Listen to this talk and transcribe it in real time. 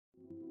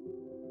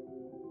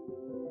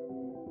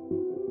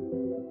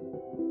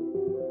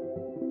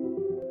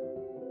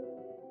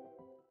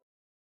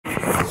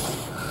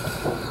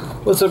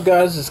What's up,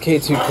 guys? It's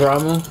K2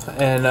 Karama,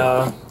 and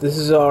this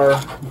is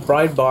our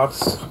bride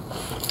box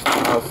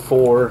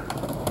for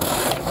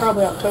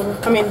probably October.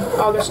 I mean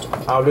August.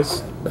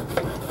 August.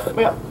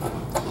 Yep.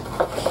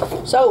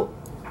 So,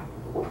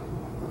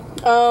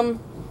 I'm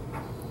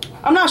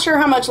not sure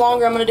how much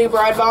longer I'm gonna do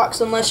bride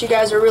box unless you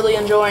guys are really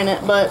enjoying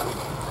it, but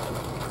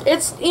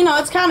it's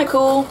it's kind of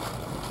cool,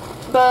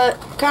 but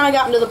kind of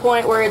gotten to the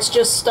point where it's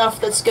just stuff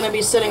that's gonna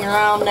be sitting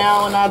around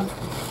now, and I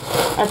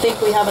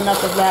think we have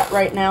enough of that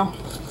right now.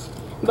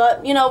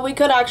 But, we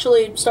could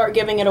actually start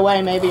giving it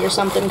away maybe or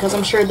something, because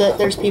I'm sure that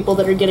there's people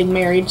that are getting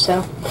married,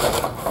 so,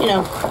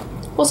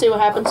 we'll see what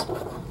happens.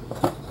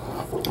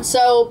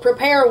 So,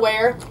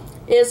 Preparewear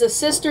is a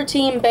sister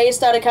team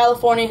based out of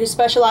California who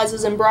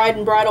specializes in bride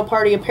and bridal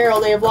party apparel.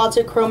 They have lots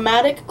of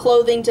chromatic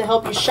clothing to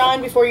help you shine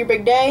before your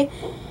big day.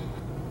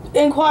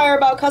 Inquire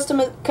about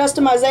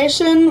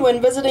customization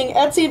when visiting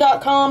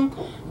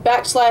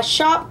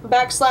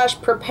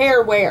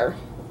etsy.com/shop/preparewear.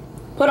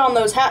 Put on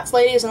those hats,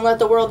 ladies, and let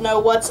the world know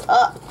what's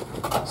up.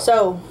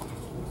 So,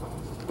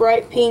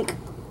 bright pink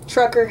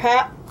trucker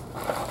hat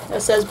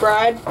that says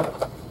bride.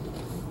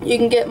 You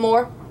can get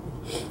more,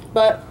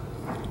 but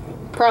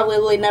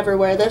probably never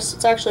wear this.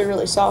 It's actually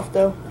really soft,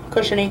 though.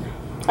 Cushiony.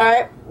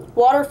 Alright.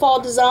 Waterfall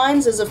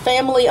Designs is a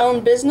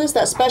family-owned business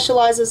that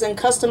specializes in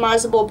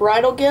customizable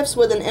bridal gifts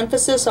with an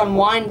emphasis on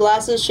wine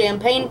glasses,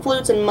 champagne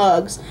flutes, and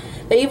mugs.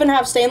 They even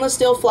have stainless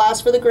steel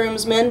flasks for the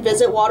groomsmen.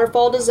 Visit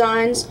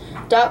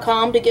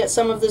waterfalldesigns.com to get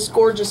some of this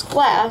gorgeous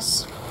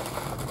glass.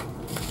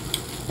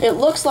 It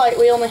looks like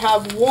we only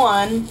have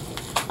one.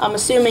 I'm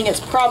assuming it's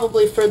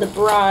probably for the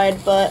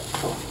bride, but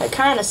it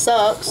kind of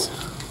sucks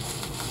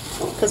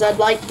because I'd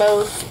like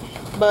both,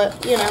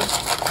 but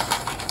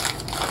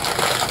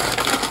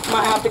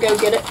might have to go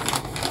get it.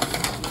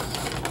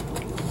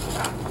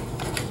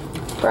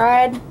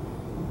 Bride.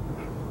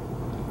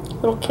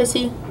 Little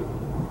kissy.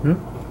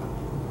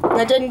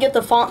 I didn't get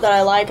the font that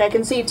I like. I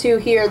can see two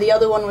here. The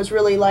other one was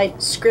really like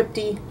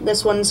scripty.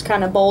 This one's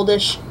kind of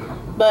boldish,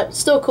 but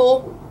still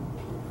cool.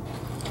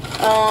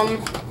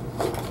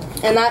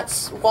 And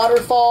that's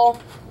Waterfall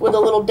with a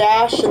little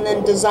dash and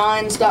then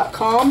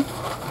designs.com.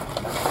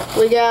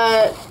 We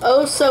got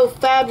Oh So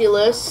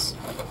Fabulous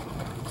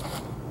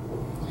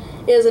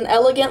is an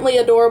elegantly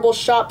adorable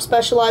shop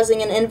specializing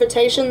in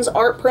invitations,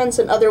 art prints,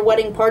 and other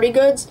wedding party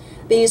goods.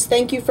 These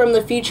thank you from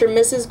the future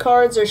Mrs.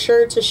 cards are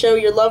sure to show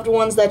your loved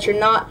ones that you're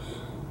not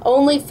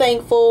only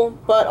thankful,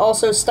 but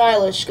also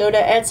stylish. Go to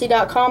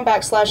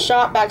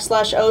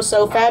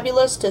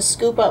etsy.com/shop/ohsofabulous to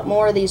scoop up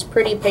more of these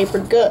pretty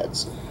papered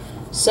goods.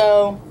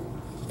 So,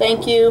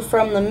 thank you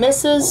from the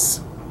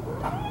missus.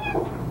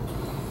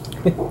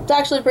 It's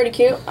actually pretty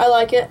cute. I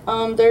like it.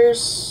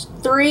 There's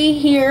 3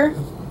 here.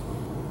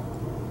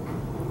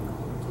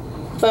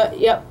 But,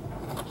 yep.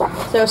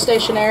 So,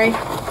 stationery.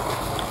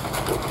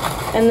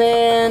 And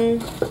then,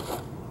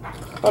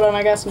 hold on,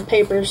 I got some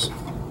papers.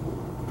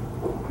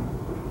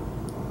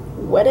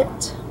 Wet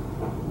it.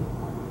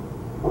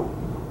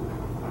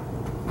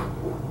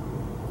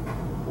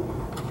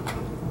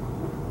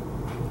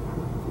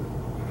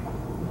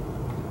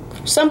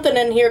 Something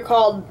in here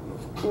called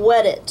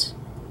Wet It.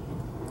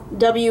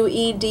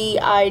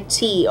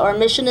 WEDIT. Our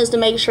mission is to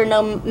make sure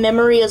no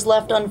memory is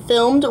left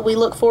unfilmed. We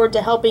look forward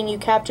to helping you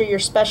capture your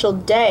special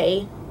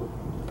day.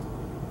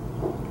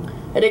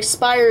 It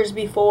expires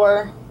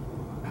before.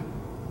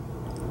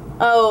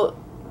 Oh,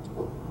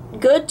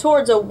 good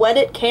towards a Wet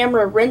It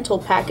camera rental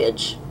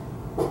package.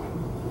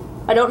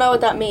 I don't know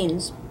what that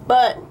means,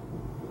 but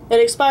it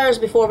expires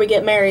before we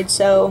get married,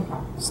 so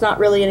it's not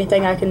really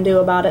anything I can do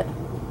about it.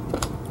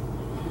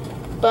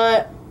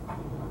 But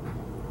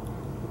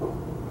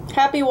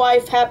Happy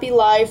Wife, Happy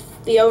Life,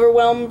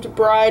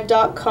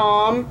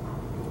 TheOverwhelmedBride.com.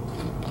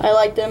 I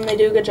like them, they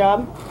do a good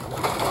job.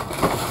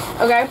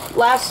 Okay,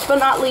 last but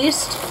not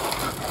least,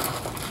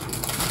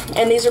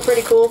 and these are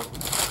pretty cool.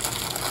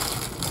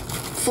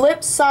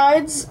 Flip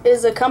Sides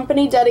is a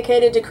company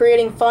dedicated to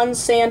creating fun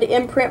sand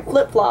imprint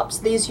flip-flops.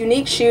 These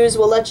unique shoes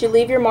will let you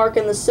leave your mark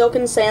in the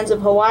silken sands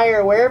of Hawaii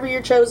or wherever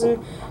you're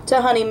chosen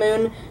to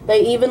honeymoon.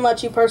 They even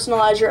let you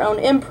personalize your own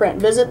imprint.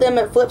 Visit them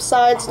at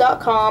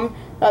flipsides.com.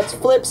 That's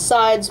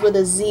Flipsides with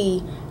a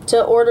Z,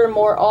 to order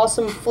more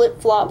awesome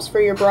flip-flops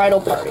for your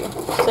bridal party.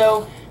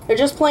 So, they're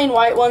just plain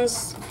white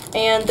ones,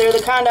 and they're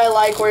the kind I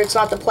like where it's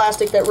not the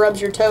plastic that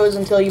rubs your toes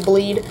until you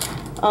bleed.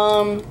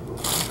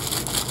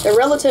 They're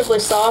relatively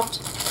soft,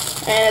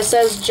 and it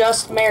says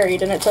Just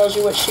Married, and it tells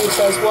you what shoe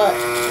says what.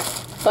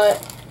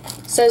 But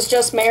it says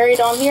Just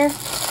Married on here,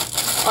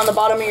 on the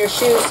bottom of your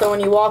shoe, so when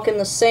you walk in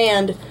the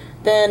sand,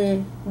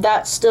 then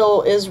that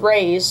still is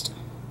raised.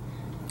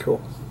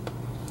 Cool.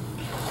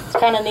 It's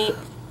kind of neat.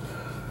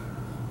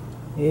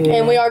 Yeah.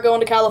 And we are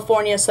going to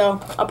California, so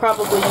I'll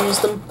probably use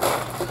them.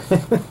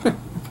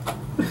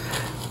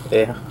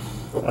 Yeah.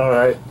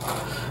 Alright.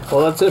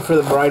 Well, that's it for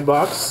the bride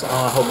box.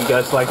 I hope you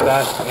guys like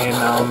that. And,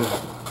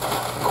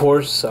 of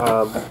course,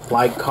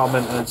 like,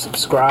 comment, and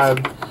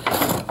subscribe.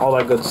 All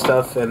that good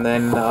stuff. And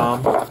then,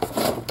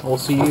 we'll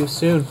see you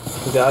soon.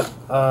 We got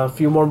a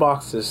few more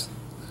boxes.